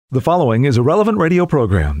The following is a relevant radio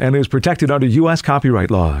program and is protected under U.S.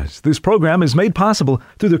 copyright laws. This program is made possible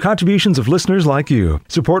through the contributions of listeners like you.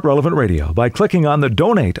 Support Relevant Radio by clicking on the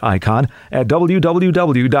donate icon at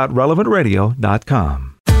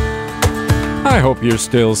www.relevantradio.com. I hope you're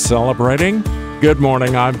still celebrating. Good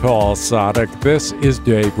morning, I'm Paul Sadek. This is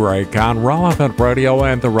Daybreak on Relevant Radio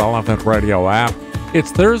and the Relevant Radio app.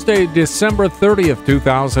 It's Thursday, December 30th,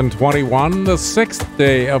 2021, the 6th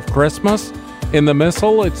day of Christmas. In the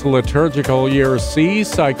Missal, it's liturgical year C,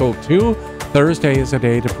 cycle 2. Thursday is a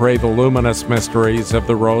day to pray the luminous mysteries of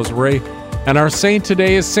the Rosary. And our saint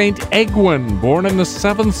today is Saint Egwin, born in the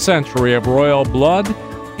 7th century of royal blood.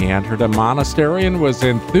 He entered a monastery and was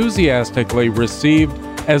enthusiastically received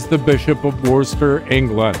as the Bishop of Worcester,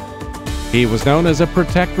 England. He was known as a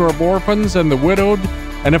protector of orphans and the widowed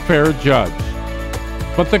and a fair judge.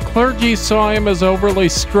 But the clergy saw him as overly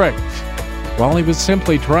strict, while he was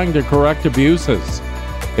simply trying to correct abuses.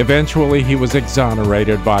 Eventually, he was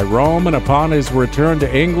exonerated by Rome, and upon his return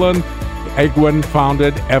to England, Egwin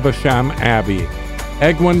founded Evesham Abbey.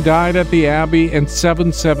 Egwin died at the abbey in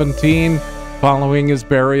 717. Following his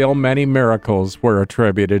burial, many miracles were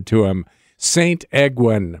attributed to him. Saint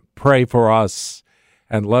Egwin, pray for us,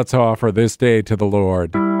 and let's offer this day to the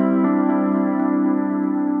Lord.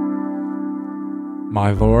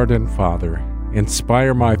 My Lord and Father,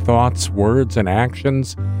 inspire my thoughts, words, and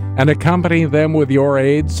actions, and accompany them with your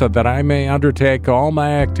aid so that I may undertake all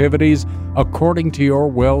my activities according to your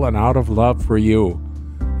will and out of love for you.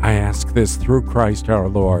 I ask this through Christ our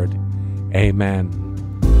Lord. Amen.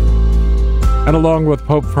 And along with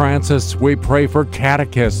Pope Francis, we pray for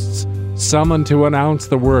catechists summoned to announce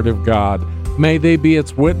the Word of God. May they be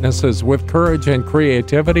its witnesses with courage and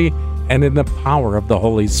creativity and in the power of the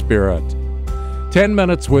Holy Spirit. 10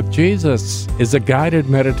 Minutes with Jesus is a guided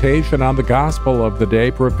meditation on the gospel of the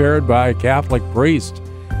day prepared by a Catholic priest.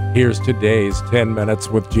 Here's today's 10 Minutes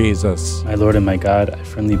with Jesus. My Lord and my God, I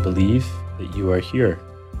firmly believe that you are here,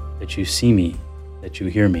 that you see me, that you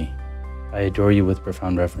hear me. I adore you with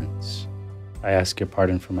profound reverence. I ask your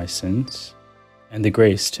pardon for my sins and the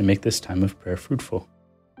grace to make this time of prayer fruitful.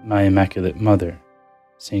 My Immaculate Mother,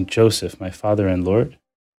 Saint Joseph, my Father and Lord,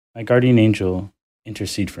 my guardian angel,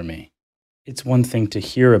 intercede for me. It's one thing to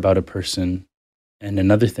hear about a person and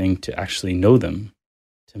another thing to actually know them,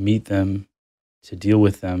 to meet them, to deal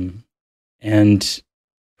with them. And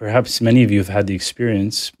perhaps many of you have had the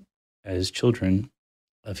experience as children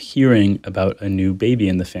of hearing about a new baby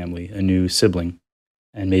in the family, a new sibling.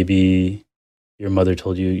 And maybe your mother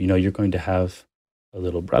told you, you're going to have a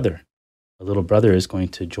little brother. A little brother is going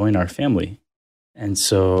to join our family. And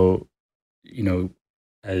so,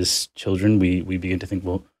 as children, we begin to think,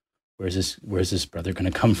 well, where's this brother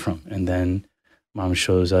going to come from? And then mom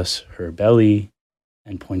shows us her belly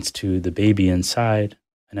and points to the baby inside.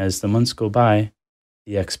 And as the months go by,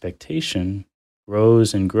 the expectation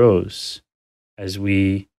grows and grows as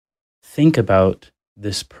we think about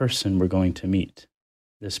this person we're going to meet,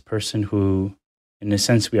 this person who, in a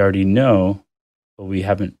sense, we already know, but we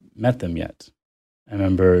haven't met them yet. I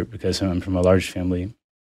remember, because I'm from a large family,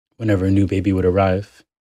 whenever a new baby would arrive,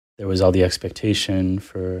 there was all the expectation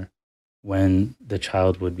for when the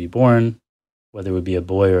child would be born, whether it would be a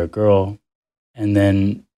boy or a girl. And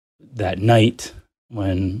then that night,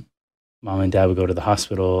 when mom and dad would go to the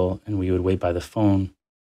hospital and we would wait by the phone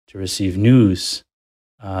to receive news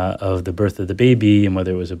of the birth of the baby and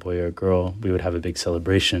whether it was a boy or a girl, we would have a big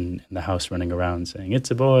celebration in the house running around saying,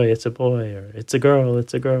 it's a boy, or it's a girl,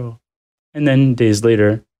 it's a girl. And then days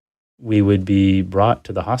later, we would be brought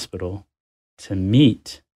to the hospital to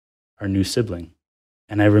meet our new sibling.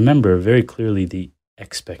 And I remember very clearly the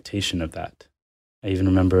expectation of that. I even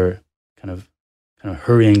remember kind of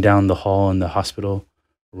hurrying down the hall in the hospital,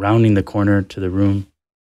 rounding the corner to the room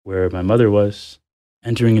where my mother was,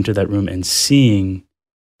 entering into that room and seeing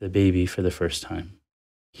the baby for the first time,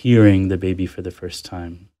 hearing the baby for the first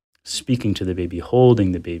time, speaking to the baby,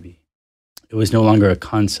 holding the baby. It was no longer a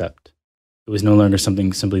concept. It was no longer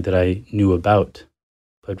something simply that I knew about,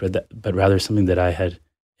 but rather something that I had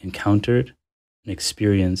encountered and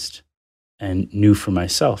experienced and knew for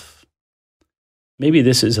myself. Maybe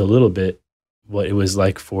this is a little bit what it was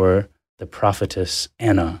like for the prophetess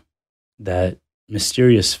Anna, that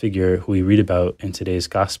mysterious figure who we read about in today's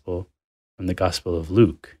gospel from the Gospel of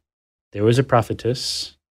Luke. There was a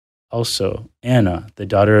prophetess, also Anna, the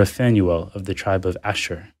daughter of Phanuel of the tribe of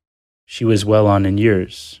Asher. She was well on in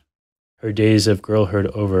years. Her days of girlhood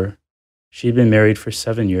over, she had been married for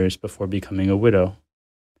 7 years before becoming a widow.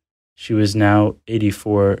 She was now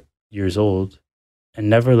 84 years old and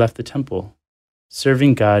never left the temple,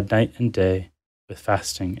 serving God night and day with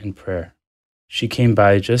fasting and prayer. She came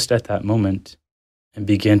by just at that moment and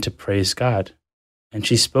began to praise God. And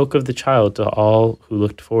she spoke of the child to all who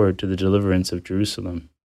looked forward to the deliverance of Jerusalem.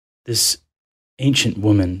 This ancient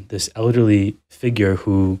woman, this elderly figure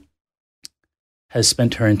who has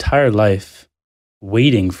spent her entire life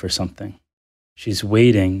waiting for something. She's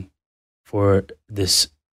waiting for this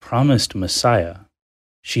promised Messiah.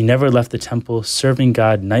 She never left the temple, serving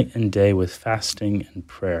God night and day with fasting and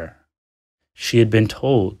prayer. She had been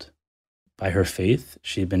told by her faith,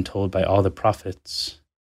 she had been told by all the prophets,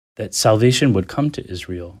 that salvation would come to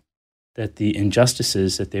Israel, that the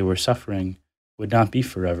injustices that they were suffering would not be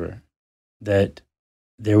forever, that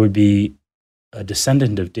there would be a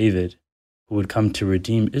descendant of David who would come to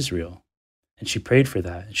redeem Israel. And she prayed for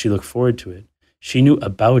that, and she looked forward to it. She knew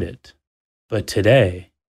about it. But today,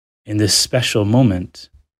 in this special moment,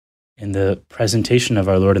 in the presentation of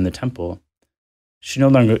our Lord in the temple, she no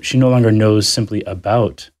longer knows simply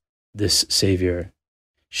about this Savior.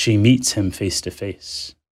 She meets him face to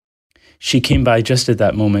face. She came by just at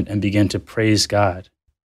that moment and began to praise God.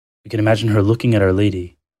 We can imagine her looking at Our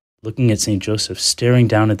Lady, looking at St. Joseph, staring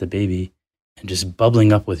down at the baby, and just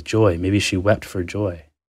bubbling up with joy. Maybe she wept for joy.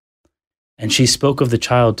 And she spoke of the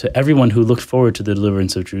child to everyone who looked forward to the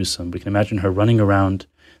deliverance of Jerusalem. We can imagine her running around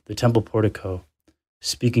the temple portico,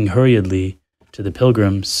 speaking hurriedly to the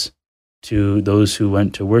pilgrims, to those who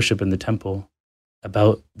went to worship in the temple,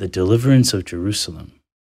 about the deliverance of Jerusalem.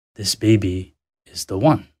 This baby is the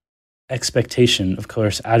one. Expectation, of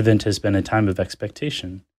course, Advent has been a time of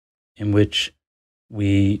expectation in which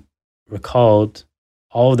we recalled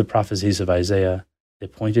all of the prophecies of Isaiah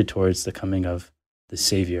that pointed towards the coming of the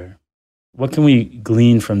Savior. What can we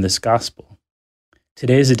glean from this gospel?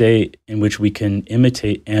 Today is a day in which we can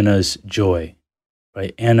imitate Anna's joy,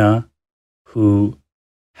 right? Anna, who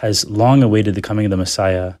has long awaited the coming of the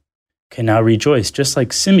Messiah, can now rejoice, just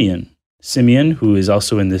like Simeon. Simeon, who is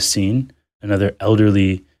also in this scene, another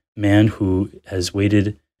elderly man who has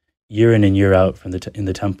waited year in and year out in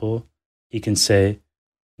the temple, he can say,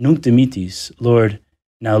 Nunc dimittis, Lord,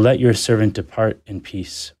 now let your servant depart in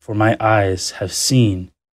peace, for my eyes have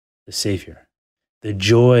seen the Savior. The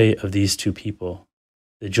joy of these two people,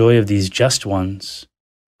 the joy of these just ones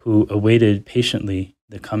who awaited patiently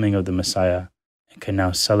the coming of the Messiah and can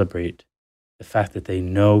now celebrate the fact that they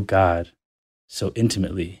know God so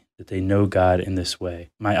intimately, that they know God in this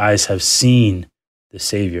way. My eyes have seen the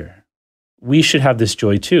Savior. We should have this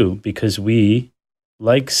joy too, because we,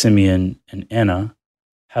 like Simeon and Anna,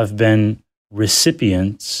 have been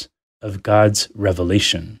recipients of God's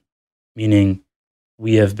revelation, meaning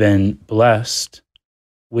we have been blessed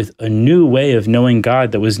with a new way of knowing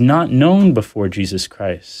God that was not known before Jesus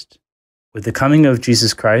Christ. With the coming of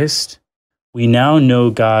Jesus Christ, we now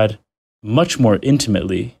know God much more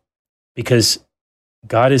intimately because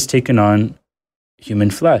God has taken on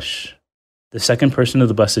human flesh. The second person of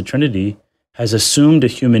the Blessed Trinity has assumed a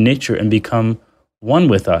human nature and become one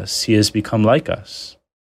with us. He has become like us.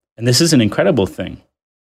 And this is an incredible thing.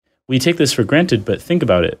 We take this for granted, but think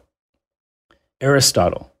about it.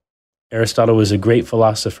 Aristotle was a great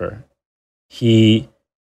philosopher. He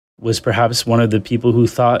was perhaps one of the people who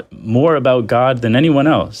thought more about God than anyone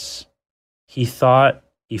else. He thought,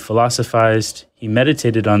 he philosophized, he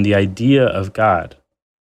meditated on the idea of God.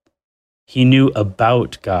 He knew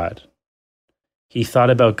about God. He thought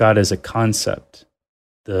about God as a concept,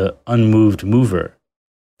 the unmoved mover.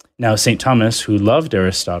 Now, St. Thomas, who loved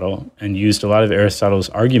Aristotle and used a lot of Aristotle's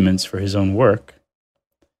arguments for his own work,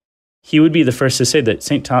 he would be the first to say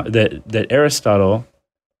that that Aristotle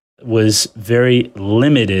was very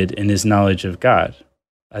limited in his knowledge of God.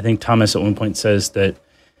 I think Thomas at one point says that,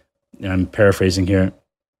 and I'm paraphrasing here,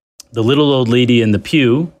 the little old lady in the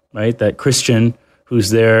pew, right, that Christian who's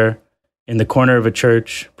there in the corner of a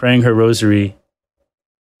church praying her rosary,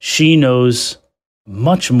 she knows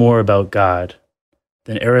much more about God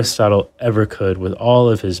than Aristotle ever could with all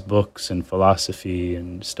of his books and philosophy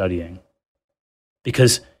and studying.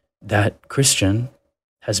 Because that Christian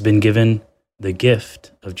has been given the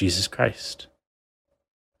gift of Jesus Christ,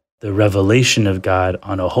 the revelation of God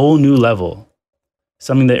on a whole new level,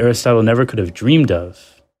 something that Aristotle never could have dreamed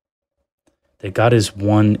of, that God is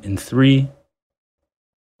one in three,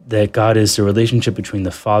 that God is the relationship between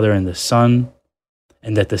the Father and the Son,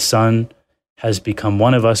 and that the Son has become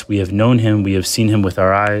one of us. We have known him, we have seen him with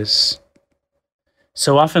our eyes.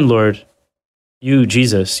 So often, Lord, you,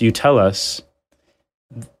 Jesus, you tell us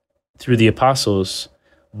through the apostles,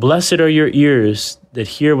 blessed are your ears that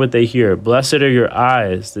hear what they hear. Blessed are your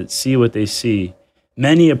eyes that see what they see.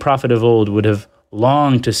 Many a prophet of old would have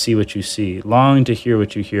longed to see what you see, longed to hear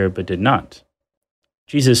what you hear, but did not.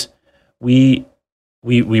 Jesus, we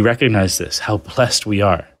we recognize this, how blessed we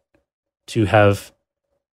are to have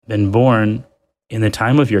been born in the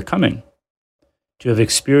time of your coming, to have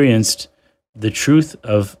experienced the truth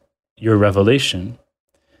of your revelation,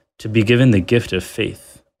 to be given the gift of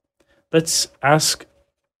faith. Let's ask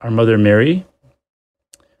our Mother Mary,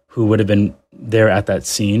 who would have been there at that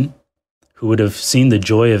scene, who would have seen the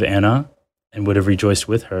joy of Anna and would have rejoiced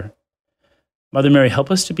with her. Mother Mary,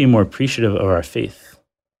 help us to be more appreciative of our faith.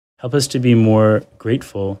 Help us to be more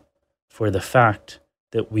grateful for the fact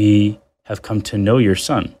that we have come to know your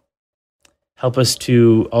Son. Help us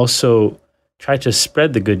to also try to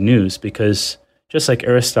spread the good news, because just like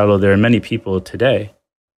Aristotle, there are many people today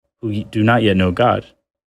who do not yet know God,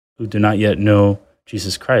 who do not yet know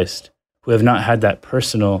Jesus Christ, who have not had that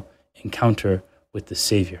personal encounter with the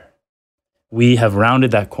Savior. We have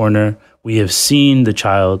rounded that corner. We have seen the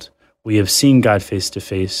child. We have seen God face to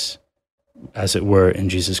face, as it were, in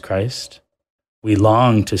Jesus Christ. We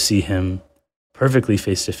long to see him perfectly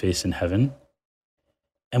face to face in heaven.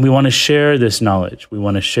 And we want to share this knowledge. We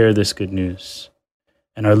want to share this good news.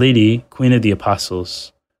 And Our Lady, Queen of the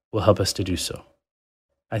Apostles, will help us to do so.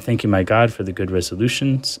 I thank you, my God, for the good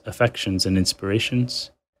resolutions, affections, and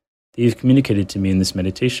inspirations that you've communicated to me in this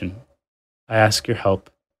meditation. I ask your help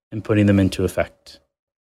in putting them into effect.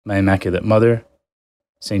 My Immaculate Mother,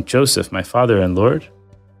 Saint Joseph, my Father and Lord,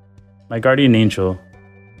 my guardian angel,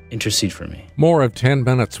 intercede for me. More of 10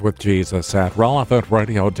 Minutes with Jesus at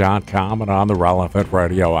relevantradio.com and on the Relevant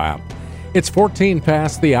Radio app. It's 14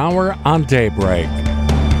 past the hour on Daybreak.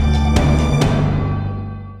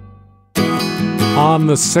 On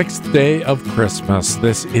the 6th day of Christmas,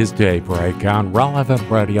 this is Daybreak on Relevant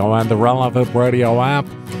Radio and the Relevant Radio app.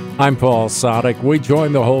 I'm Paul Sadek. We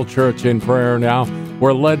join the whole church in prayer now.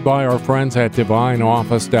 We're led by our friends at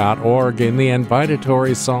divineoffice.org in the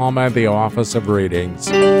invitatory psalm and the office of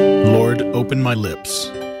readings. Lord, open my lips,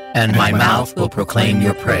 and my mouth will proclaim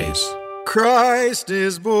your praise. Christ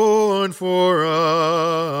is born for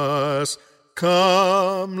us.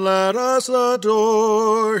 Come, let us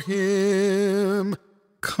adore him.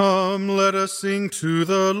 Come, let us sing to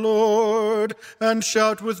the Lord, and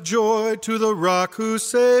shout with joy to the rock who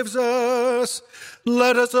saves us.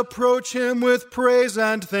 Let us approach him with praise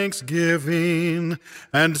and thanksgiving,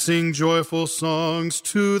 and sing joyful songs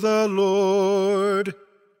to the Lord.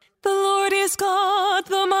 The Lord is God,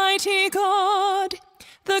 the mighty God,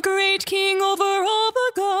 the great King over all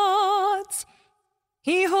the gods.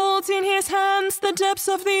 He holds in his hands the depths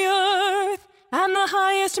of the earth, and the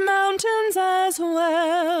highest mountains as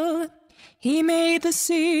well. He made the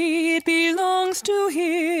sea, it belongs to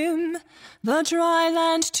him, the dry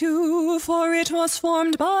land too, for it was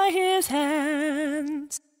formed by his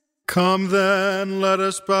hands. Come then, let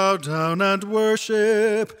us bow down and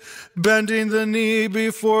worship, bending the knee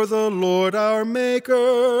before the Lord our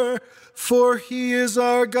Maker. For he is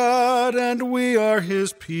our God, and we are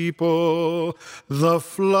his people, the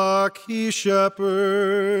flock he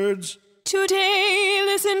shepherds. Today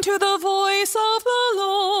listen to the voice of the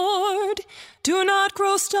Lord. Do not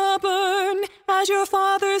grow stubborn, as your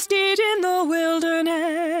fathers did in the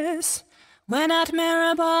wilderness. When at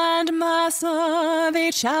Meribah and Massah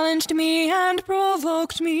they challenged me and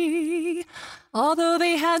provoked me, although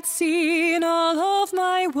they had seen all of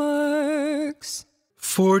my works.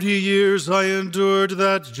 40 years I endured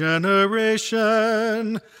that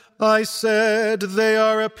generation. I said, they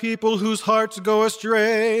are a people whose hearts go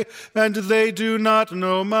astray, and they do not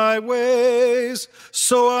know my ways.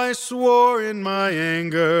 So I swore in my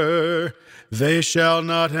anger, they shall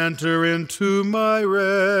not enter into my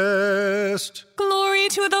rest. Glory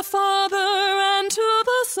to the Father, and to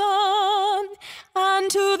the Son,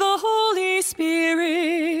 and to the Holy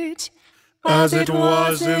Spirit, as it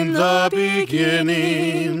was in the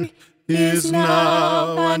beginning, is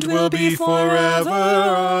now, and will be forever.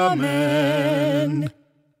 Amen.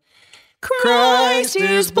 Christ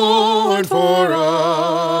is born for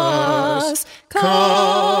us.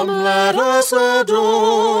 Come, let us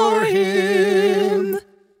adore him.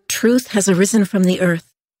 Truth has arisen from the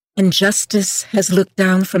earth, and justice has looked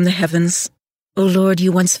down from the heavens. O Lord,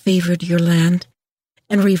 you once favored your land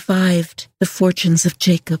and revived the fortunes of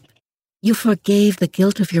Jacob. You forgave the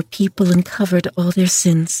guilt of your people and covered all their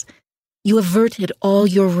sins. You averted all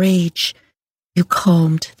your rage. You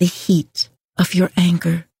calmed the heat of your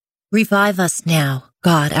anger. Revive us now,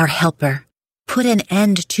 God, our helper. Put an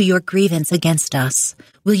end to your grievance against us.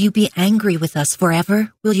 Will you be angry with us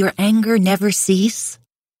forever? Will your anger never cease?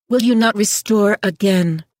 Will you not restore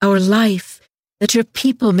again our life, that your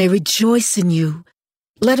people may rejoice in you?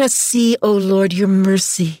 Let us see, O Lord, your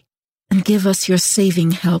mercy, and give us your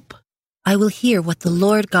saving help. I will hear what the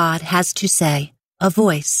Lord God has to say. a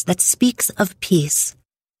voice that speaks of peace,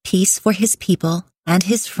 peace for his people and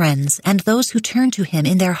his friends and those who turn to him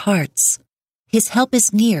in their hearts. His help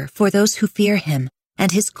is near for those who fear him,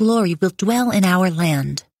 and his glory will dwell in our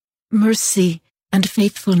land. Mercy and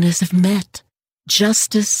faithfulness have met.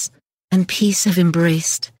 Justice and peace have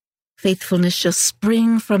embraced. Faithfulness shall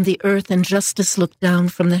spring from the earth, and justice look down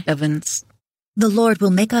from the heavens. The Lord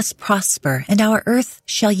will make us prosper, and our earth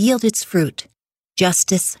shall yield its fruit.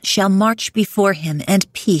 Justice shall march before him,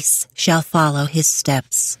 and peace shall follow his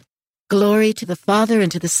steps. Glory to the Father,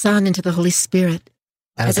 and to the Son, and to the Holy Spirit.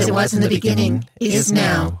 As it was in the beginning, is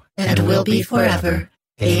now, and will be forever.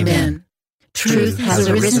 Amen. Truth has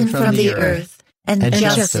arisen from the earth, and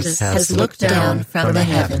justice has looked down from the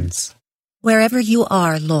heavens. Wherever you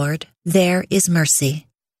are, Lord, there is mercy.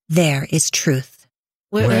 There is truth.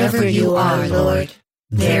 Wherever you are, Lord,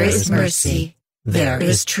 there is mercy. There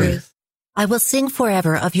is truth. I will sing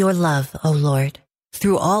forever of your love, O Lord.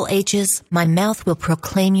 Through all ages, my mouth will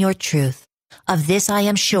proclaim your truth. Of this I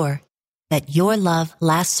am sure, that your love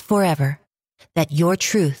lasts forever, that your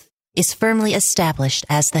truth is firmly established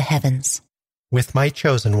as the heavens. With my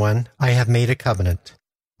chosen one, I have made a covenant.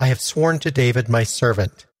 I have sworn to David, my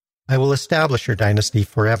servant. I will establish your dynasty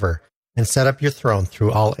forever and set up your throne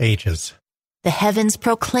through all ages. The heavens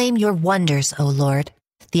proclaim your wonders, O Lord.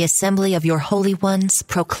 The assembly of your holy ones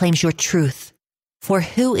proclaims your truth. For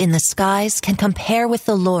who in the skies can compare with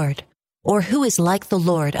the Lord, or who is like the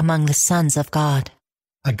Lord among the sons of God?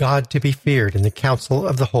 A God to be feared in the council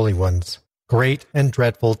of the holy ones, great and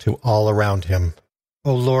dreadful to all around him.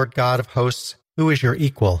 O Lord God of hosts, who is your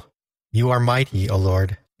equal? You are mighty, O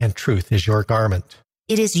Lord, and truth is your garment.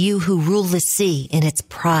 It is you who rule the sea in its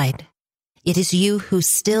pride. It is you who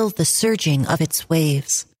still the surging of its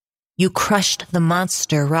waves. You crushed the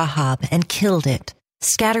monster Rahab and killed it,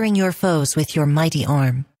 scattering your foes with your mighty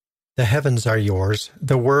arm. The heavens are yours,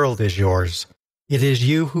 the world is yours. It is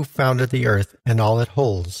you who founded the earth and all it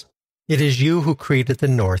holds. It is you who created the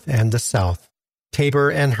north and the south. Tabor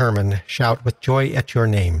and Hermon shout with joy at your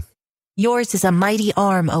name. Yours is a mighty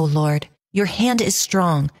arm, O Lord. Your hand is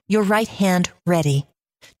strong, your right hand ready.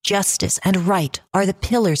 Justice and right are the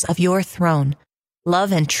pillars of your throne.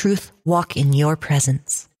 Love and truth walk in your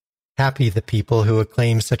presence. Happy the people who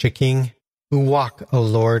acclaim such a king, who walk, O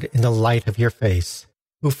Lord, in the light of your face,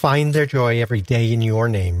 who find their joy every day in your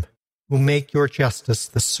name, who make your justice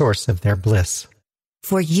the source of their bliss.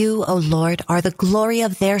 For you, O Lord, are the glory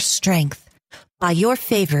of their strength. By your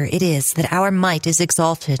favor it is that our might is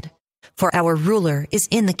exalted. For our ruler is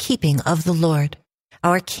in the keeping of the Lord,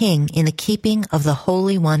 our king in the keeping of the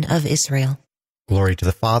Holy One of Israel. Glory to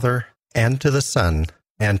the Father, and to the Son,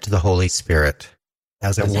 and to the Holy Spirit.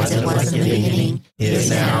 As it was in the beginning, is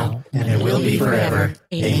now, and will be forever.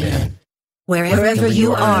 Amen. Wherever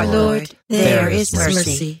you are, Lord, there is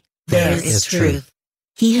mercy. There is truth.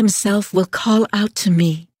 He himself will call out to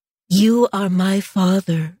me, "You are my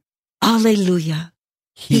Father." Alleluia.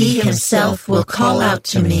 He himself will call out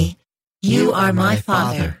to me, "You are my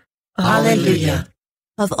Father." Alleluia.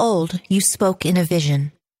 Of old you spoke in a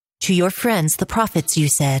vision. To your friends, the prophets, you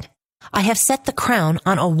said, I have set the crown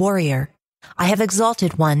on a warrior. I have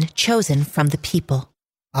exalted one chosen from the people.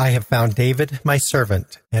 I have found David, my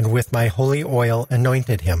servant, and with my holy oil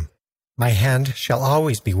anointed him. My hand shall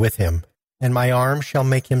always be with him, and my arm shall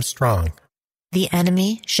make him strong. The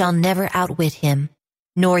enemy shall never outwit him,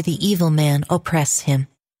 nor the evil man oppress him.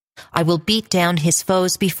 I will beat down his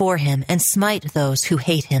foes before him and smite those who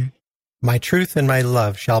hate him. My truth and my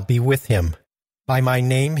love shall be with him. By my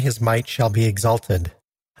name his might shall be exalted.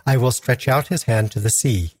 I will stretch out his hand to the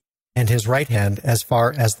sea, and his right hand as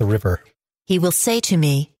far as the river. He will say to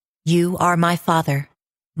me, "You are my Father,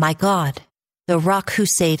 my God, the rock who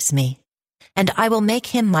saves me." And I will make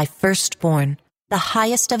him my firstborn, the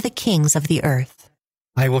highest of the kings of the earth.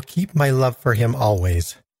 I will keep my love for him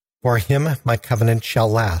always. For him my covenant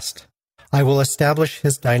shall last. I will establish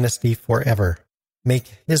his dynasty forever,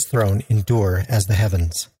 make his throne endure as the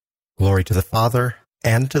heavens. Glory to the Father,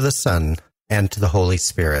 and to the Son, and to the Holy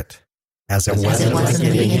Spirit. As it was in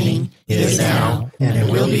the beginning, is now, and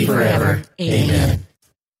will be forever. Amen.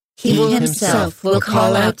 He himself will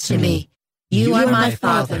call out to me, "You are my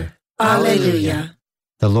Father." Alleluia.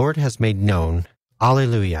 The Lord has made known,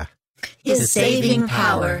 Alleluia, His saving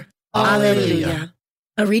power. Alleluia.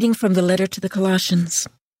 A reading from the letter to the Colossians.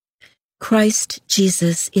 Christ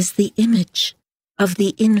Jesus is the image of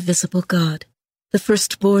the invisible God, the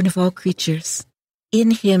firstborn of all creatures.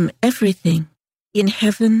 In him everything, in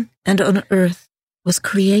heaven and on earth, was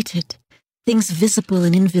created, things visible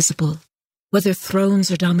and invisible, whether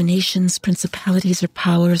thrones or dominations, principalities or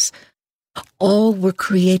powers. All were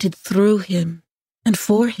created through him and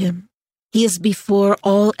for him. He is before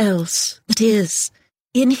all else that is.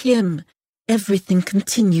 In him, everything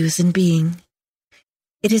continues in being.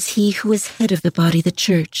 It is he who is head of the body, the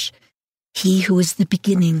church, he who is the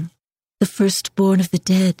beginning, the firstborn of the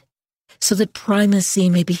dead, so that primacy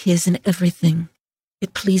may be his in everything.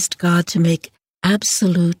 It pleased God to make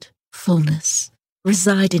absolute fullness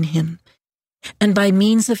reside in him, and by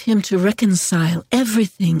means of him to reconcile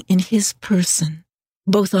everything in his person,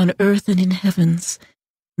 both on earth and in heavens,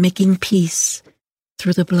 making peace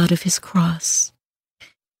through the blood of his cross.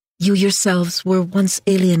 You yourselves were once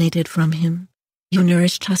alienated from him. You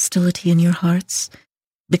nourished hostility in your hearts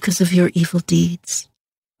because of your evil deeds.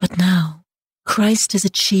 But now, Christ has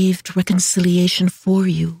achieved reconciliation for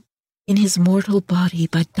you in his mortal body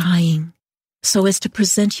by dying, so as to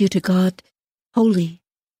present you to God holy,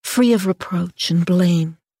 free of reproach and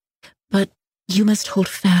blame. But you must hold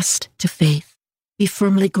fast to faith, be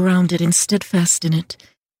firmly grounded and steadfast in it,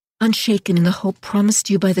 unshaken in the hope promised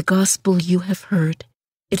you by the gospel you have heard.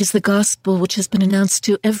 It is the gospel which has been announced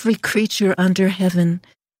to every creature under heaven,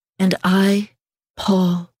 and I,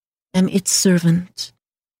 Paul, am its servant.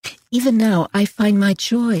 Even now I find my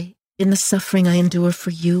joy in the suffering I endure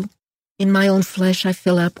for you. In my own flesh I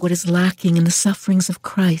fill up what is lacking in the sufferings of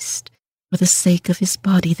Christ for the sake of his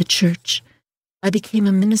body, the church. I became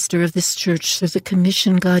a minister of this church through the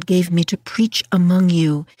commission God gave me to preach among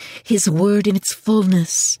you his word in its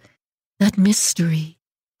fullness, that mystery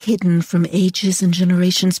hidden from ages and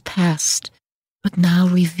generations past, but now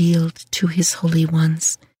revealed to his holy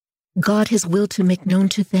ones. God has willed to make known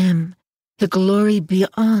to them the glory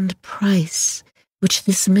beyond price, which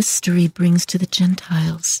this mystery brings to the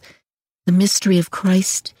Gentiles, the mystery of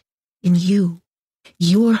Christ in you,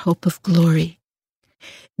 your hope of glory.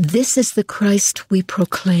 This is the Christ we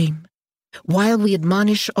proclaim, while we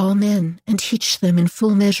admonish all men and teach them in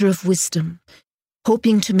full measure of wisdom,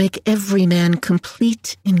 hoping to make every man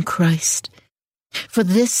complete in Christ. For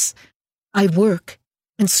this I work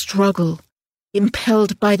and struggle,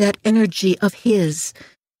 impelled by that energy of his,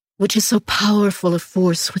 which is so powerful a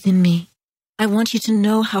force within me. I want you to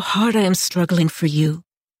know how hard I am struggling for you,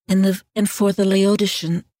 and for the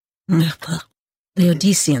Laodiceans.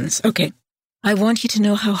 Okay. I want you to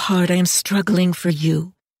know how hard I am struggling for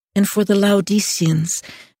you, and for the Laodiceans,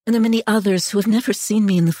 and the many others who have never seen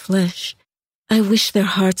me in the flesh. I wish their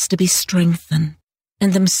hearts to be strengthened,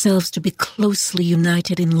 and themselves to be closely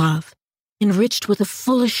united in love, enriched with a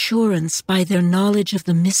full assurance by their knowledge of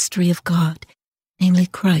the mystery of God, namely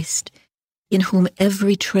Christ, in whom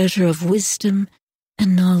every treasure of wisdom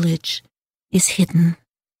and knowledge is hidden.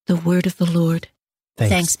 The word of the Lord.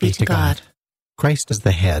 Thanks be to God. Christ is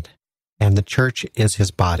the head, and the church is his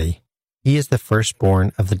body. He is the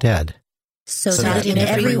firstborn of the dead, so that in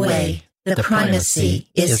every way the primacy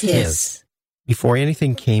is his. Before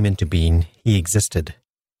anything came into being, he existed.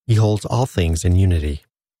 He holds all things in unity,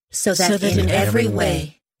 so that in every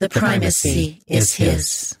way the primacy is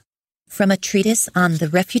his. From a treatise on the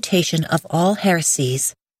refutation of all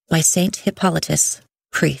heresies by Saint Hippolytus,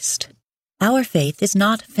 priest. Our faith is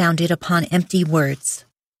not founded upon empty words,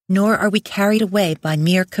 nor are we carried away by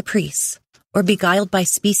mere caprice, or beguiled by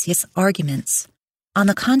specious arguments. On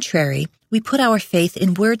the contrary, we put our faith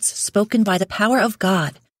in words spoken by the power of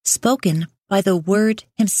God, spoken by the Word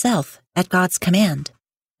himself at God's command.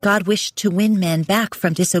 God wished to win men back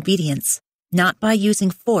from disobedience, not by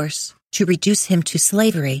using force to reduce him to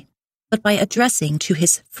slavery, but by addressing to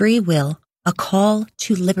his free will a call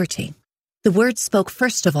to liberty. The Word spoke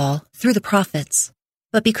first of all through the prophets,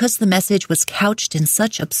 but because the message was couched in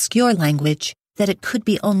such obscure language that it could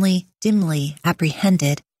be only dimly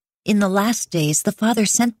apprehended, in the last days the Father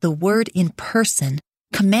sent the Word in person,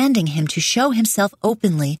 commanding him to show himself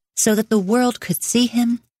openly so that the world could see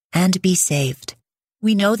him and be saved.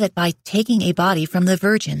 We know that by taking a body from the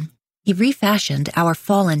Virgin, he refashioned our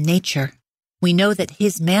fallen nature. We know that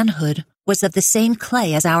his manhood was of the same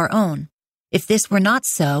clay as our own. If this were not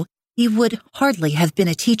so, he would hardly have been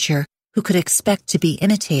a teacher who could expect to be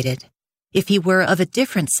imitated. If he were of a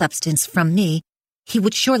different substance from me, he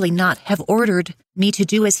would surely not have ordered me to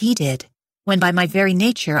do as he did, when by my very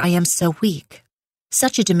nature I am so weak.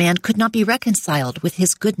 Such a demand could not be reconciled with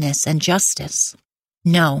his goodness and justice.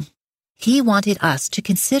 No, he wanted us to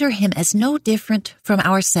consider him as no different from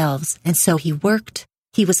ourselves, and so he worked,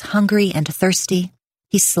 he was hungry and thirsty,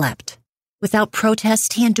 he slept. Without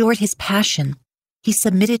protest, he endured his passion, he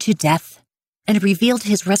submitted to death, and revealed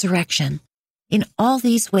his resurrection. In all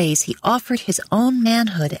these ways, he offered his own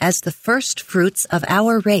manhood as the first fruits of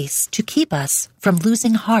our race to keep us from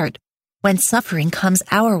losing heart when suffering comes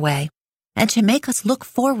our way, and to make us look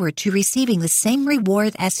forward to receiving the same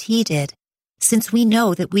reward as he did. since we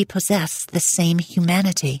know that we possess the same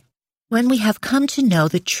humanity. When we have come to know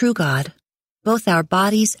the true God, both our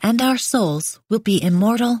bodies and our souls will be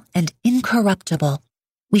immortal and incorruptible.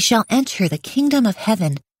 We shall enter the kingdom of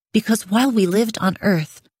heaven because while we lived on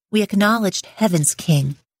earth, we acknowledged heaven's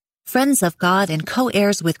King. Friends of God and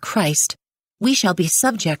co-heirs with Christ, we shall be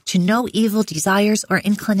subject to no evil desires or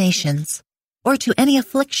inclinations, or to any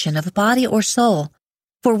affliction of body or soul,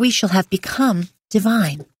 for we shall have become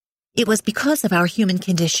divine. It was because of our human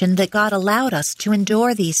condition that God allowed us to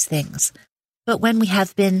endure these things. But when we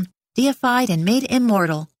have been deified and made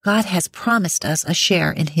immortal, God has promised us a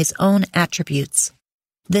share in his own attributes.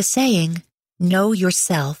 The saying, "Know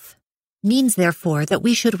yourself," means therefore that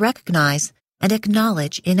we should recognize and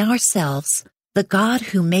acknowledge in ourselves the God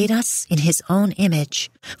who made us in his own image.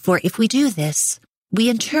 For if we do this, we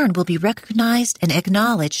in turn will be recognized and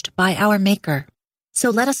acknowledged by our Maker. So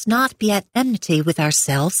let us not be at enmity with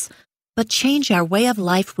ourselves, but change our way of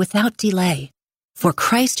life without delay. For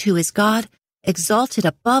Christ, who is God, exalted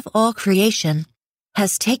above all creation,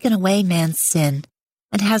 has taken away man's sin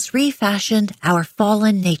and has refashioned our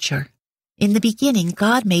fallen nature. In the beginning,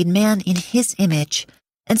 God made man in his image,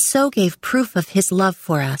 and so gave proof of his love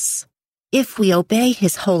for us. If we obey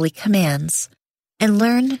his holy commands and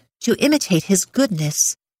learn to imitate his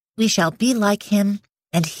goodness, we shall be like him,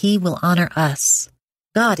 and he will honor us.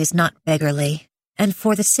 God is not beggarly, and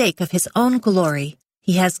for the sake of his own glory,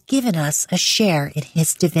 he has given us a share in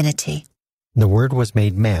his divinity. The Word was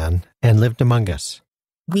made man and lived among us.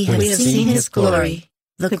 We have seen his glory,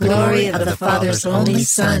 the glory of the Father's only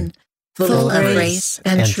Son, full of grace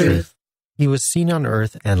and truth. He was seen on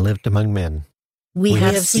earth and lived among men. We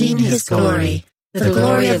have seen his glory, the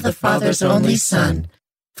glory of the Father's only Son,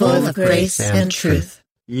 full of grace and truth.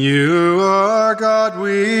 You are God,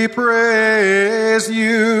 we praise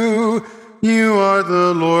you. You are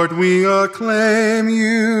the Lord, we acclaim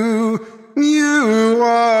you. You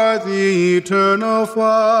are the eternal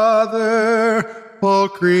Father. All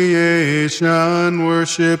creation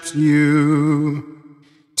worships you.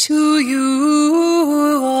 To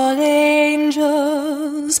you, all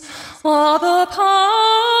angels, all the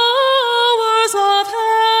powers of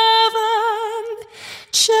heaven,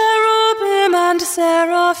 cherubim and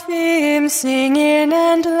seraphim sing in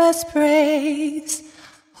endless praise.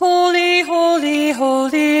 Holy, holy,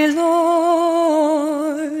 holy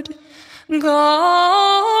Lord,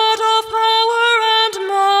 God of power and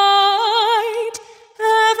might,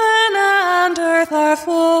 heaven and earth are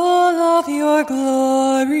full of your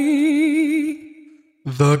glory.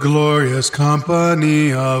 The glorious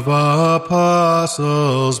company of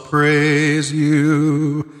apostles praise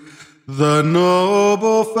you. The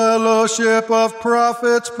noble fellowship of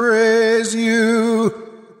prophets praise you.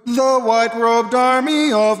 The white-robed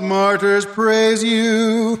army of martyrs praise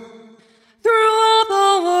you. Throughout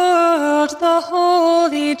the world, the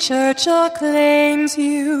Holy Church acclaims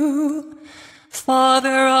you.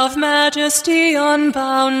 Father of majesty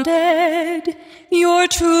unbounded, your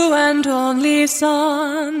true and only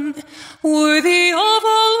Son, worthy of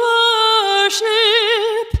all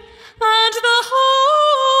worship, and the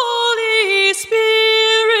Holy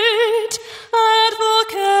Spirit,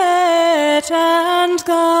 advocate and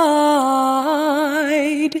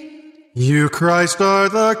guide. You, Christ, are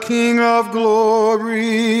the King of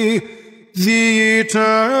glory, the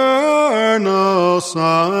eternal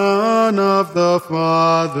Son of the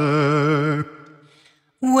Father.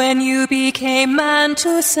 When you became man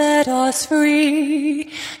to set us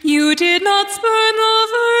free, you did not spurn the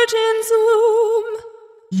virgin's womb.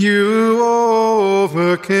 You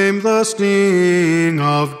overcame the sting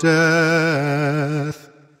of death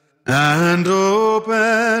and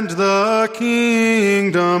opened the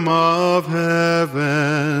kingdom of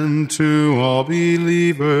heaven to all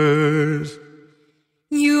believers.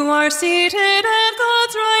 You are seated at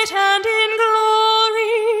God's right hand in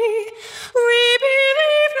glory. We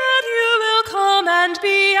believe that you will come and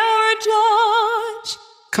be our judge.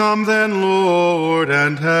 Come then, Lord,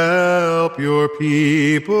 and help your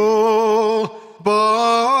people,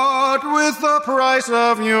 bought with the price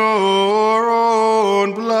of your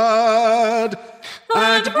own blood,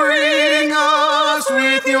 and bring us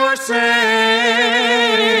with your saints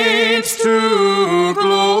to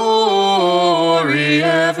glory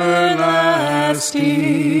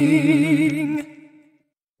everlasting.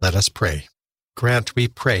 Let us pray. Grant, we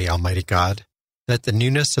pray, Almighty God, that the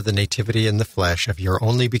newness of the nativity in the flesh of your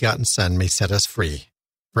only begotten Son may set us free.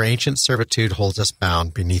 For ancient servitude holds us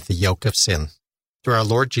bound beneath the yoke of sin. Through our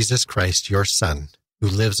Lord Jesus Christ, your Son, who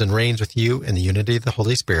lives and reigns with you in the unity of the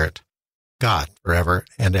Holy Spirit, God, forever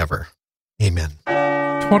and ever. Amen.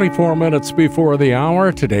 24 minutes before the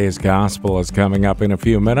hour. Today's gospel is coming up in a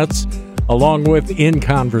few minutes, along with In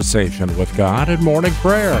Conversation with God and Morning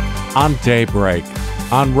Prayer on Daybreak,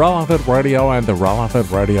 on Relevant Radio and the Relevant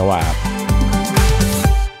Radio app.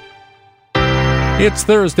 It's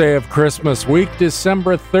Thursday of Christmas week,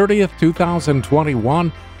 December 30th,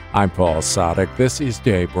 2021. I'm Paul Sadek. This is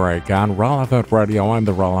Daybreak on Relevant Radio and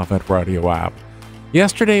the Relevant Radio app.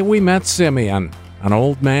 Yesterday we met Simeon, an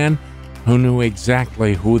old man who knew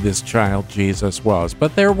exactly who this child Jesus was.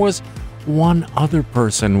 But there was one other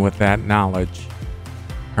person with that knowledge.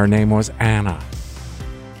 Her name was Anna.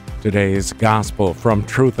 Today's Gospel from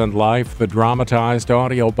Truth and Life, the dramatized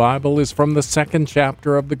audio Bible, is from the second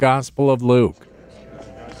chapter of the Gospel of Luke.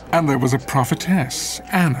 And there was a prophetess,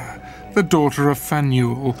 Anna, the daughter of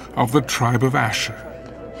Phanuel of the tribe of Asher.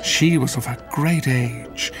 She was of a great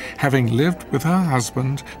age, having lived with her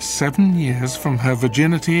husband 7 years from her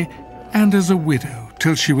virginity, and as a widow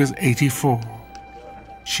till she was 84.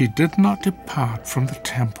 She did not depart from the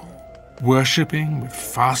temple, worshipping with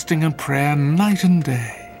fasting and prayer night and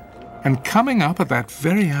day. And coming up at that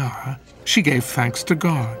very hour, she gave thanks to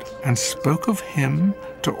God, and spoke of him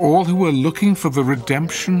to all who were looking for the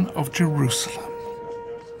redemption of Jerusalem.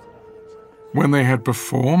 When they had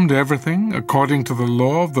performed everything according to the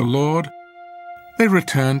law of the Lord, they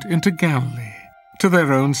returned into Galilee, to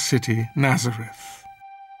their own city, Nazareth.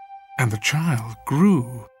 And the child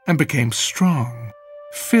grew and became strong,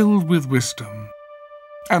 filled with wisdom,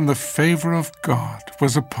 and the favor of God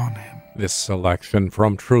was upon him. This selection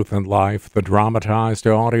from Truth and Life, the dramatized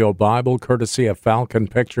audio Bible, courtesy of Falcon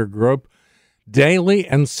Picture Group. Daily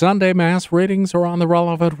and Sunday Mass readings are on the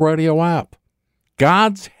Relevant Radio app.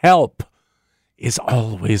 God's help is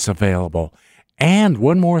always available. And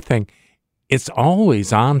one more thing, it's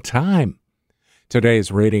always on time.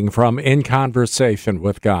 Today's reading from In Conversation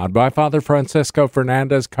with God by Father Francisco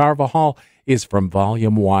Fernandez Carvajal is from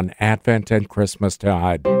Volume 1, Advent and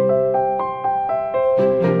Christmastide.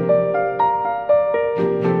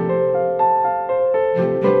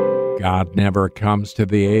 God never comes to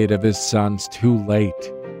the aid of his sons too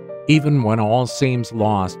late. Even when all seems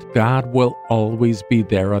lost, God will always be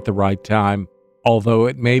there at the right time, although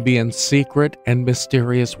it may be in secret and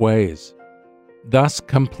mysterious ways. Thus,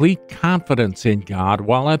 complete confidence in God,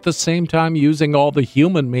 while at the same time using all the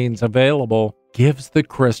human means available, gives the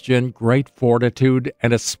Christian great fortitude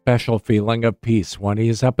and a special feeling of peace when he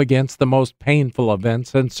is up against the most painful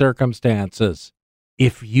events and circumstances.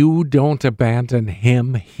 If you don't abandon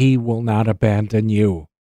him, he will not abandon you.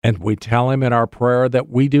 And we tell him in our prayer that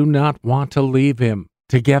we do not want to leave him.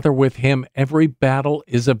 Together with him, every battle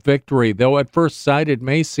is a victory, though at first sight it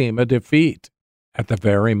may seem a defeat. At the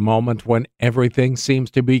very moment when everything seems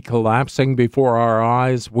to be collapsing before our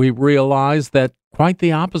eyes, we realize that quite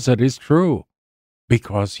the opposite is true.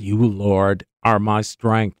 Because you, Lord, are my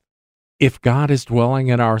strength. If God is dwelling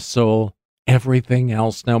in our soul, everything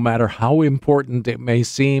else, no matter how important it may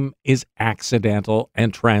seem, is accidental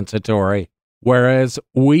and transitory. Whereas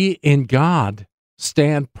we in God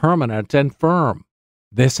stand permanent and firm.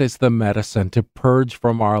 This is the medicine to purge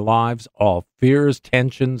from our lives all fears,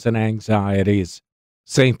 tensions, and anxieties.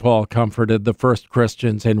 St. Paul comforted the first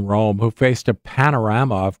Christians in Rome who faced a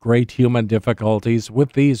panorama of great human difficulties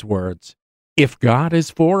with these words: "If God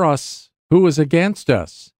is for us, who is against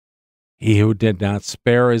us? He who did not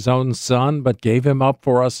spare his own son, but gave him up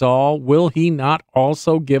for us all, will he not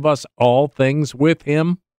also give us all things with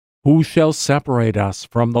him? Who shall separate us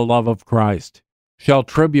from the love of Christ? Shall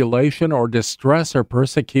tribulation or distress or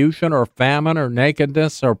persecution or famine or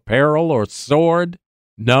nakedness or peril or sword?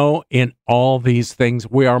 No, in all these things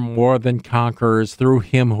we are more than conquerors through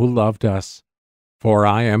him who loved us. For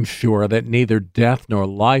I am sure that neither death nor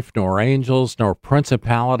life nor angels nor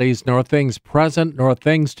principalities nor things present nor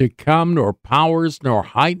things to come nor powers nor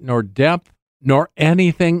height nor depth nor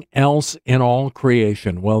anything else in all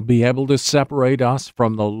creation will be able to separate us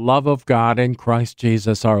from the love of God in Christ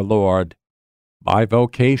Jesus our Lord." By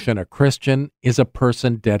vocation, a Christian is a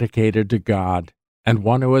person dedicated to God, and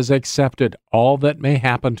one who has accepted all that may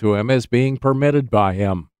happen to him as being permitted by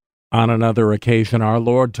him. On another occasion, our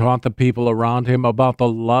Lord taught the people around him about the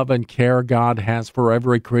love and care God has for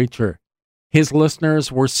every creature. His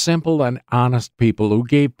listeners were simple and honest people who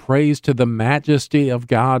gave praise to the majesty of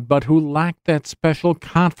God, but who lacked that special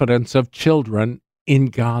confidence of children in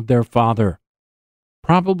God their Father.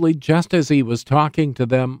 Probably just as he was talking to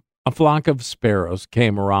them, a flock of sparrows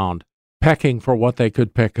came around, pecking for what they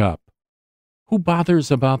could pick up. Who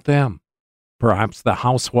bothers about them? Perhaps the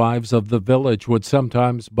housewives of the village would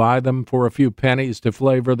sometimes buy them for a few pennies to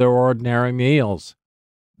flavor their ordinary meals.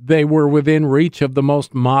 They were within reach of the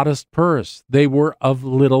most modest purse. They were of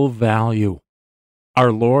little value.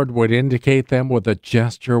 Our Lord would indicate them with a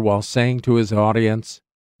gesture while saying to his audience,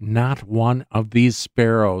 "Not one of these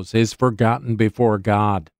sparrows is forgotten before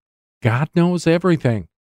God. God knows everything.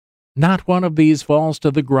 Not one of these falls to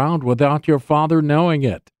the ground without your Father knowing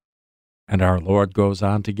it." And our Lord goes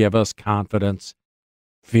on to give us confidence.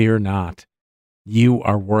 "Fear not. You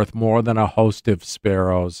are worth more than a host of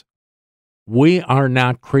sparrows." We are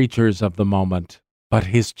not creatures of the moment, but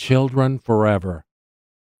his children forever.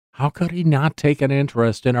 How could he not take an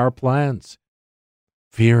interest in our plans?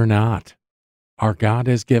 Fear not. Our God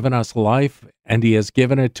has given us life, and he has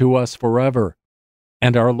given it to us forever.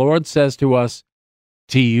 And our Lord says to us,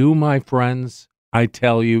 "To you, my friends, I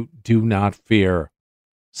tell you, do not fear."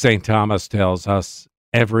 St. Thomas tells us,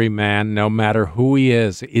 every man, no matter who he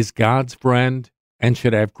is God's friend and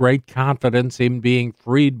should have great confidence in being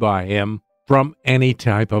freed by him from any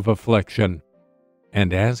type of affliction.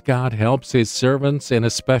 And as God helps his servants in a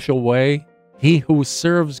special way, he who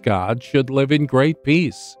serves God should live in great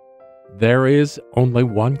peace. There is only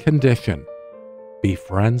one condition: be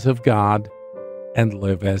friends of God and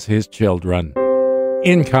live as his children.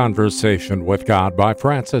 In Conversation with God by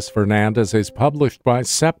Francis Fernandez is published by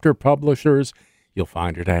Scepter Publishers. You'll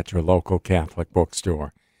find it at your local Catholic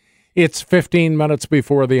bookstore. It's 15 minutes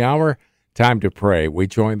before the hour. Time to pray. We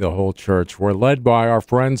join the whole church. We're led by our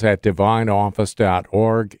friends at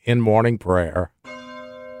divineoffice.org in morning prayer.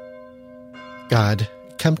 God,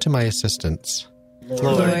 come to my assistance.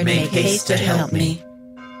 Lord, make haste to help me.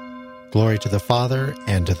 Glory to the Father,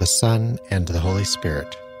 and to the Son, and to the Holy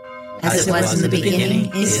Spirit. As it was in the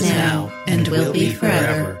beginning, is now, and will be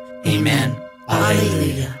forever. Amen.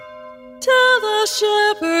 Alleluia. Tell the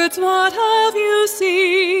shepherds, what have you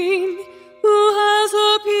seen? Who has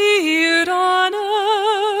appeared on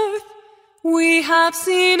earth? We have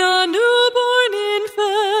seen a newborn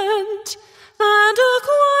infant, and a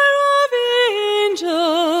choir of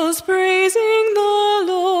angels praising the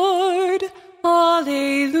Lord.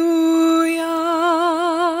 Alleluia.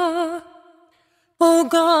 O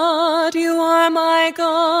God, you are my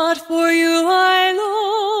God, for you I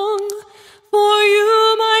long. For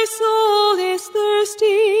you my soul is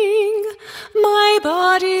thirsting. My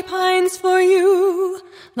body pines for you,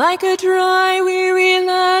 like a dry, weary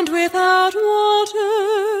land without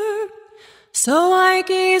water. So I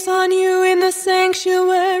gaze on you in the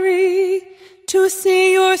sanctuary, to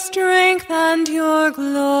see your strength and your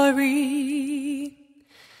glory.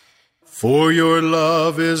 For your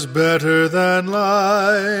love is better than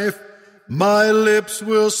life. My lips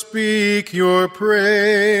will speak your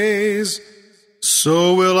praise.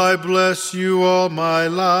 So will I bless you all my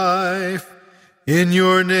life. In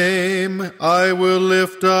your name I will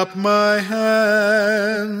lift up my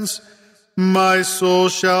hands. My soul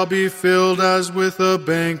shall be filled as with a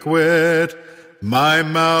banquet. My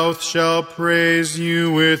mouth shall praise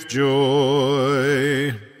you with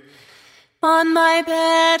joy. On my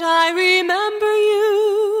bed I remember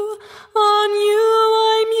you. On you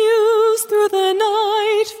I muse through the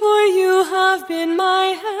night, for you have been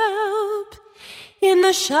my help. In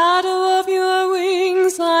the shadow of your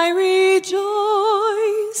wings I rejoice.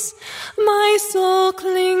 My soul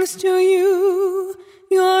clings to you.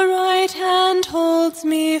 Your right hand holds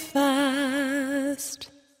me fast.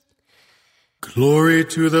 Glory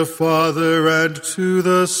to the Father, and to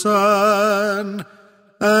the Son,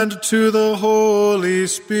 and to the Holy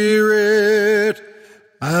Spirit,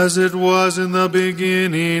 as it was in the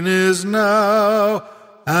beginning, is now,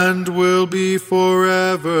 and will be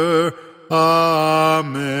forever.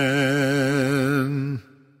 Amen.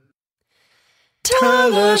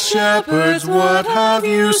 Tell us, shepherds, what have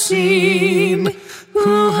you seen?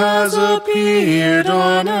 Who has appeared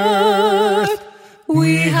on earth?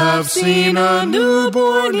 We have seen a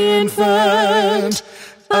newborn infant,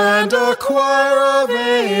 and a choir of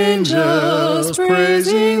angels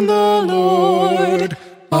praising the Lord.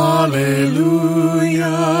 Alleluia.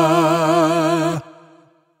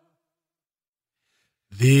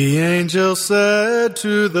 The angel said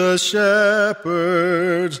to the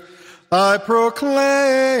shepherds, I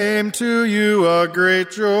proclaim to you a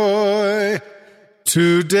great joy.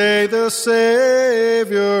 Today the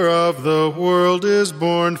Savior of the world is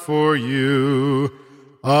born for you.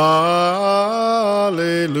 Alleluia.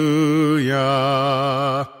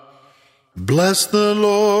 Bless the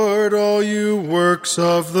Lord, all you works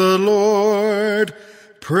of the Lord.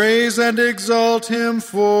 Praise and exalt him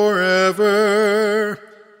forever.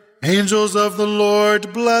 Angels of the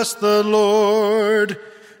Lord, bless the Lord.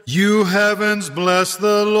 You heavens, bless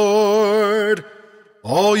the Lord.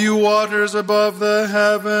 All you waters above the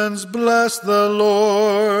heavens, bless the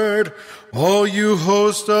Lord. All you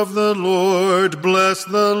host of the Lord, bless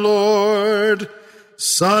the Lord.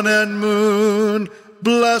 Sun and moon,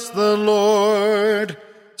 bless the Lord.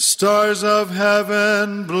 Stars of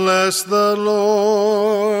heaven, bless the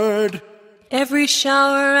Lord. Every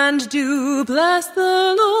shower and dew, bless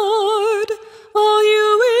the Lord. All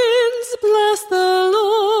you winds, bless the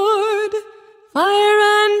Lord. Fire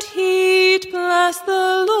and heat, bless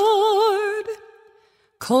the Lord.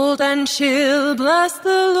 Cold and chill, bless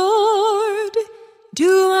the Lord.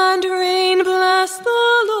 Dew and rain, bless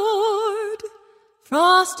the Lord.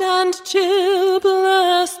 Frost and chill,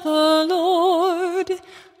 bless the Lord.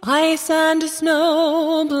 Ice and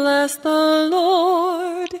snow, bless the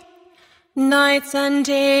Lord. Nights and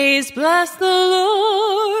days, bless the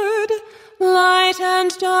Lord. Light and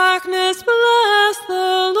darkness, bless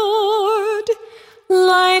the Lord.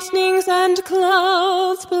 Lightnings and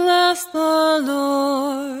clouds, bless the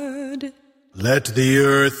Lord. Let the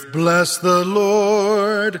earth bless the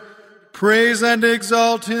Lord. Praise and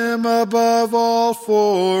exalt him above all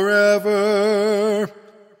forever.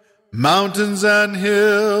 Mountains and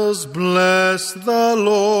hills, bless the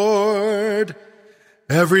Lord.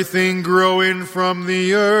 Everything growing from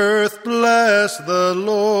the earth, bless the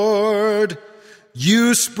Lord.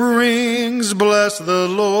 You springs, bless the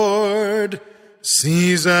Lord.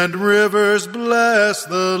 Seas and rivers, bless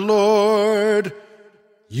the Lord.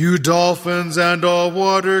 You dolphins and all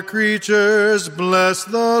water creatures, bless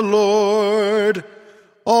the Lord.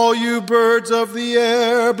 All you birds of the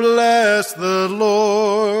air, bless the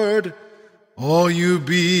Lord. All you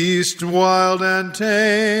beasts, wild and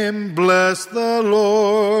tame, bless the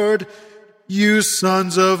Lord. You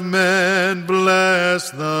sons of men,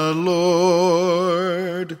 bless the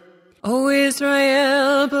Lord. O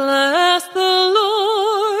Israel, bless the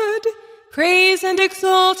Lord. Praise and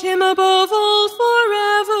exalt him above all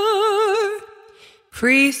forever.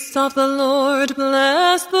 Priests of the Lord,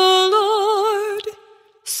 bless the Lord.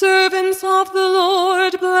 Servants of the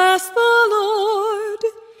Lord, bless the Lord.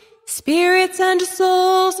 Spirits and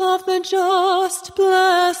souls of the just,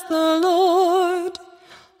 bless the Lord.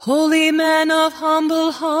 Holy men of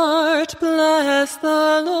humble heart, bless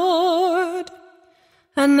the Lord.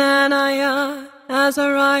 Ananiah,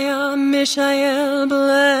 Azariah, Mishael,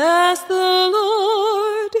 bless the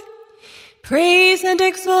Lord. Praise and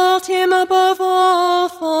exalt him above all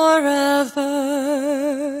forever.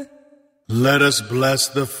 Let us bless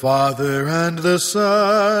the Father and the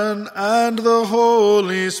Son and the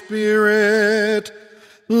Holy Spirit.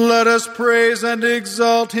 Let us praise and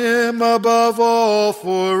exalt him above all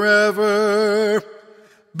forever.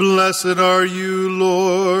 Blessed are you,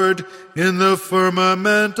 Lord, in the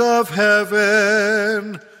firmament of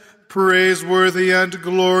heaven, praiseworthy and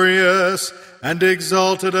glorious and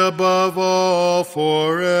exalted above all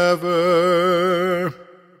forever.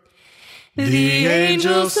 The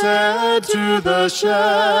angel said to the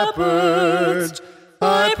shepherds,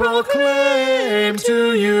 I proclaim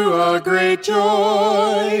to you a great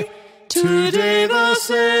joy. Today the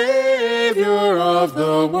Savior of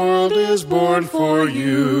the world is born for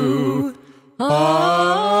you. Alleluia.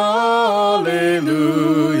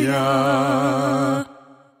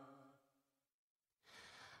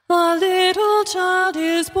 A little child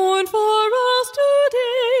is born for us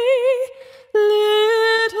today,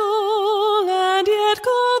 little and yet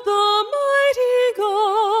called the mighty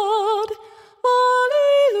God.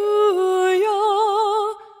 Alleluia,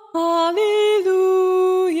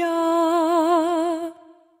 alleluia.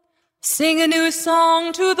 Sing a new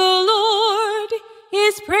song to the Lord,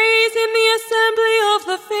 his praise in the assembly of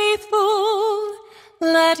the faithful.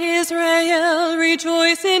 Let Israel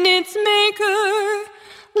rejoice in its Maker.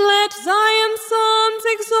 Let Zion's sons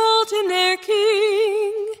exult in their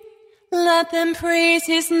King. Let them praise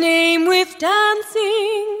his name with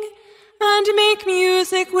dancing, and make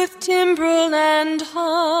music with timbrel and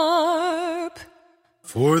harp.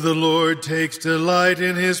 For the Lord takes delight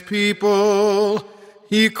in his people.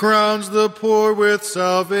 He crowns the poor with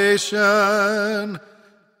salvation.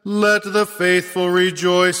 Let the faithful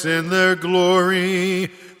rejoice in their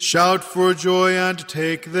glory, shout for joy and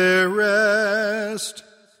take their rest.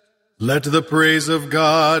 Let the praise of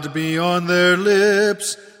God be on their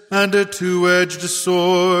lips, and a two-edged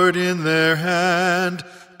sword in their hand,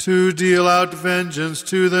 to deal out vengeance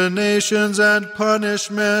to the nations and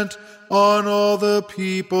punishment on all the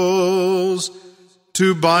peoples,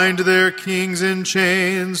 to bind their kings in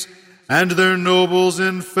chains and their nobles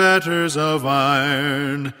in fetters of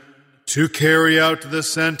iron, to carry out the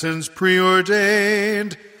sentence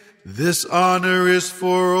preordained. This honor is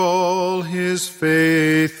for all his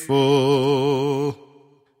faithful.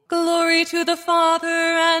 Glory to the Father,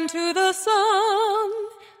 and to the Son,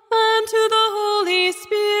 and to the Holy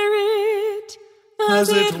Spirit, as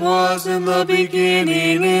it was in the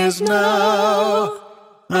beginning, is now,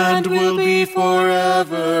 and will be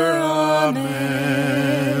forever.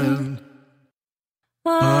 Amen.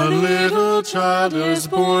 A little child is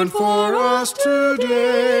born for us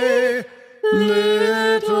today,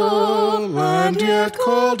 little and yet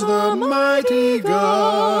called the mighty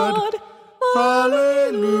God.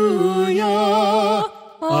 Alleluia,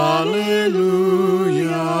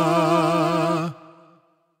 alleluia.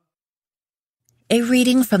 A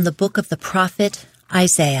reading from the book of the prophet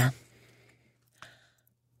Isaiah.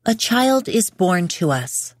 A child is born to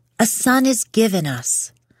us, a son is given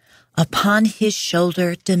us. Upon his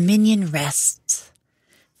shoulder dominion rests.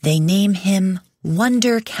 They name him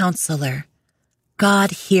Wonder Counselor,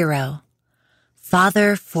 God Hero,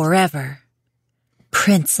 Father forever,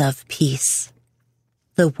 Prince of Peace.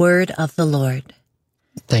 The word of the Lord.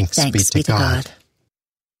 Thanks be to God.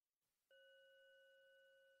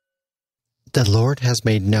 The Lord has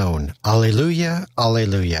made known. Alleluia,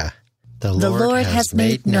 alleluia. The Lord has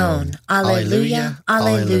made known. Alleluia,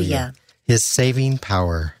 alleluia. His saving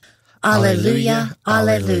power. Alleluia,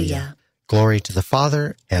 alleluia. Glory to the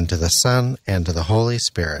Father, and to the Son, and to the Holy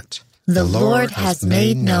Spirit. The Lord has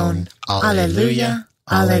made known. Alleluia,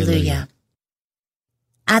 alleluia.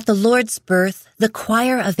 At the Lord's birth, the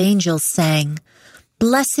choir of angels sang,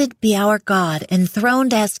 Blessed be our God,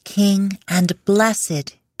 enthroned as King, and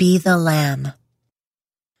blessed be the Lamb.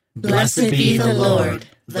 Blessed be the Lord,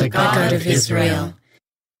 the God of Israel.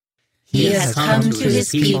 He has come to his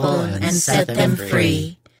people and set them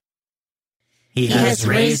free. He has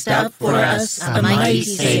raised up for us a mighty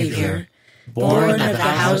Savior, born of the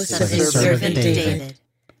house of his servant David.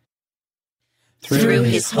 Through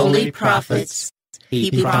his holy prophets, he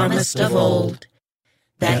promised of old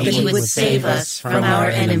that he would save us from our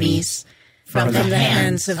enemies, from the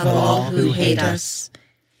hands of all who hate us.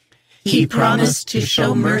 He promised to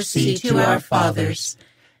show mercy to our fathers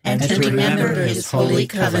and to remember his holy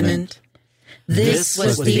covenant. This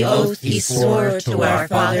was the oath he swore to our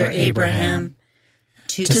father Abraham,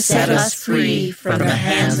 to set us free from the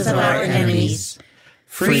hands of our enemies,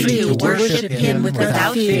 free to worship him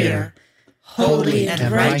without fear, holy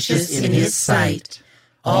and righteous in his sight,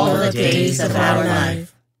 all the days of our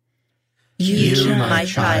life. You, my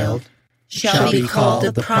child, shall be called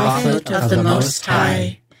the prophet of the Most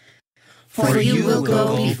High, for you will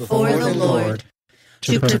go before the Lord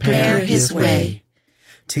to prepare his way,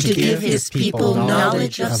 to give his people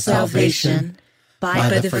knowledge of salvation by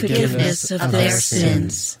the forgiveness of their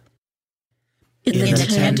sins. In the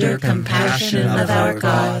tender compassion of our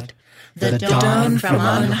God, the dawn from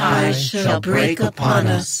on high shall break upon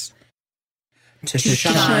us, to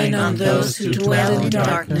shine on those who dwell in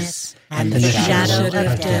darkness and the shadow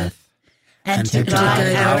of death, and to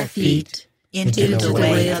guide our feet into the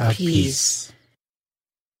way of peace.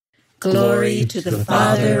 Glory to the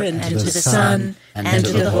Father, and to the Son, and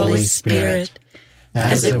to the Holy Spirit,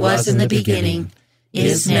 as it was in the beginning,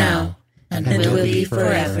 is now, and will be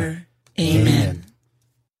forever. Amen.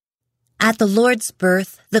 At the Lord's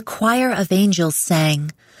birth, the choir of angels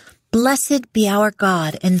sang, Blessed be our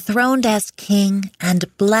God, enthroned as King, and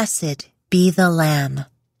blessed be the Lamb.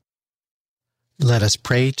 Let us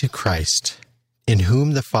pray to Christ, in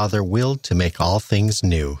whom the Father willed to make all things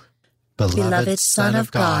new. Beloved Son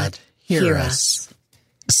of God, hear us.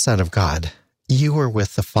 Son of God, you were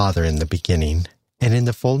with the Father in the beginning, and in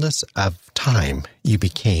the fullness of time you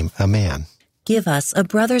became a man. Give us a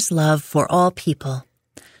brother's love for all people.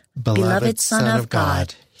 Beloved Son of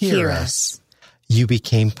God, hear us. You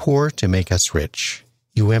became poor to make us rich.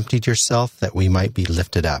 You emptied yourself that we might be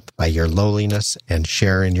lifted up by your lowliness and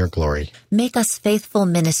share in your glory. Make us faithful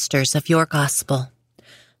ministers of your gospel.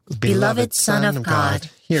 Beloved Son of God,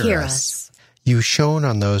 hear us. You shone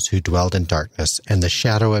on those who dwelled in darkness and the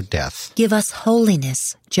shadow of death. Give us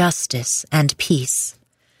holiness, justice, and peace.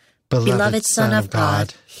 Beloved Son of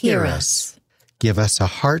God, hear us. Give us a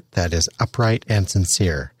heart that is upright and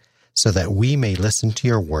sincere, so that we may listen to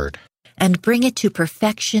your word. And bring it to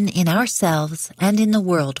perfection in ourselves and in the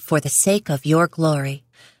world for the sake of your glory.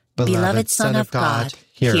 Beloved Son of God,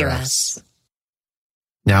 hear us.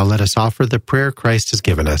 Now let us offer the prayer Christ has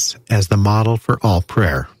given us as the model for all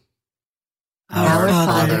prayer. Our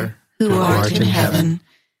Father, who art in heaven,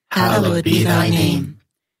 hallowed be thy name.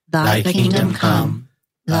 Thy kingdom come,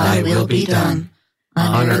 thy will be done,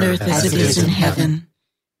 on earth as it is in heaven.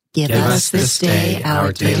 Give us this day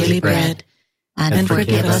our daily bread, and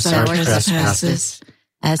forgive us our trespasses,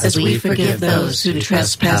 as we forgive those who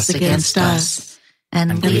trespass against us.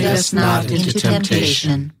 And lead us not into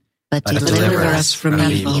temptation, but deliver us from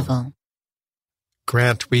evil.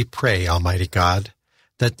 Grant, we pray, Almighty God,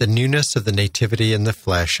 that the newness of the nativity in the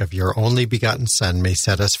flesh of your only begotten Son may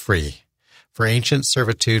set us free, for ancient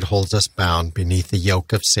servitude holds us bound beneath the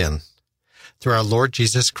yoke of sin. Through our Lord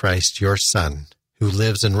Jesus Christ, your Son, who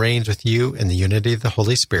lives and reigns with you in the unity of the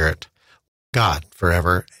Holy Spirit, God,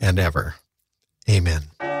 forever and ever. Amen.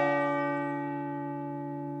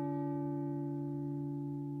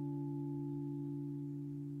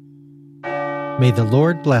 May the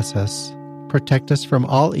Lord bless us, protect us from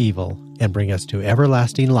all evil, and bring us to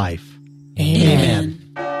everlasting life. Amen.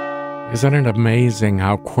 Isn't it amazing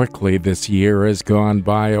how quickly this year has gone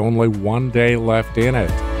by? Only one day left in it.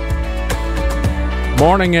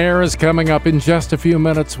 Morning Air is coming up in just a few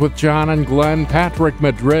minutes with John and Glenn. Patrick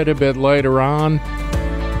Madrid a bit later on.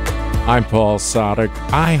 I'm Paul Sadek.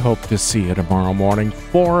 I hope to see you tomorrow morning,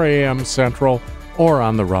 4 a.m. Central, or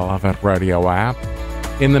on the Relevant Radio app.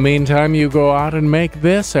 In the meantime, you go out and make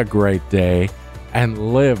this a great day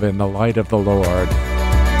and live in the light of the Lord.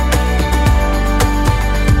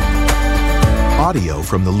 Audio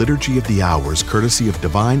from the Liturgy of the Hours, courtesy of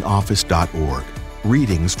DivineOffice.org.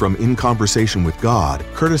 Readings from In Conversation with God,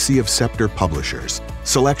 courtesy of Scepter Publishers.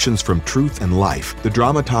 Selections from Truth and Life, the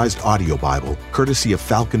dramatized audio Bible, courtesy of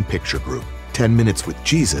Falcon Picture Group. 10 Minutes with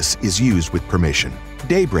Jesus is used with permission.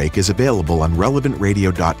 Daybreak is available on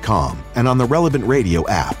RelevantRadio.com and on the Relevant Radio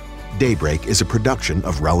app. Daybreak is a production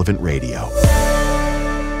of Relevant Radio.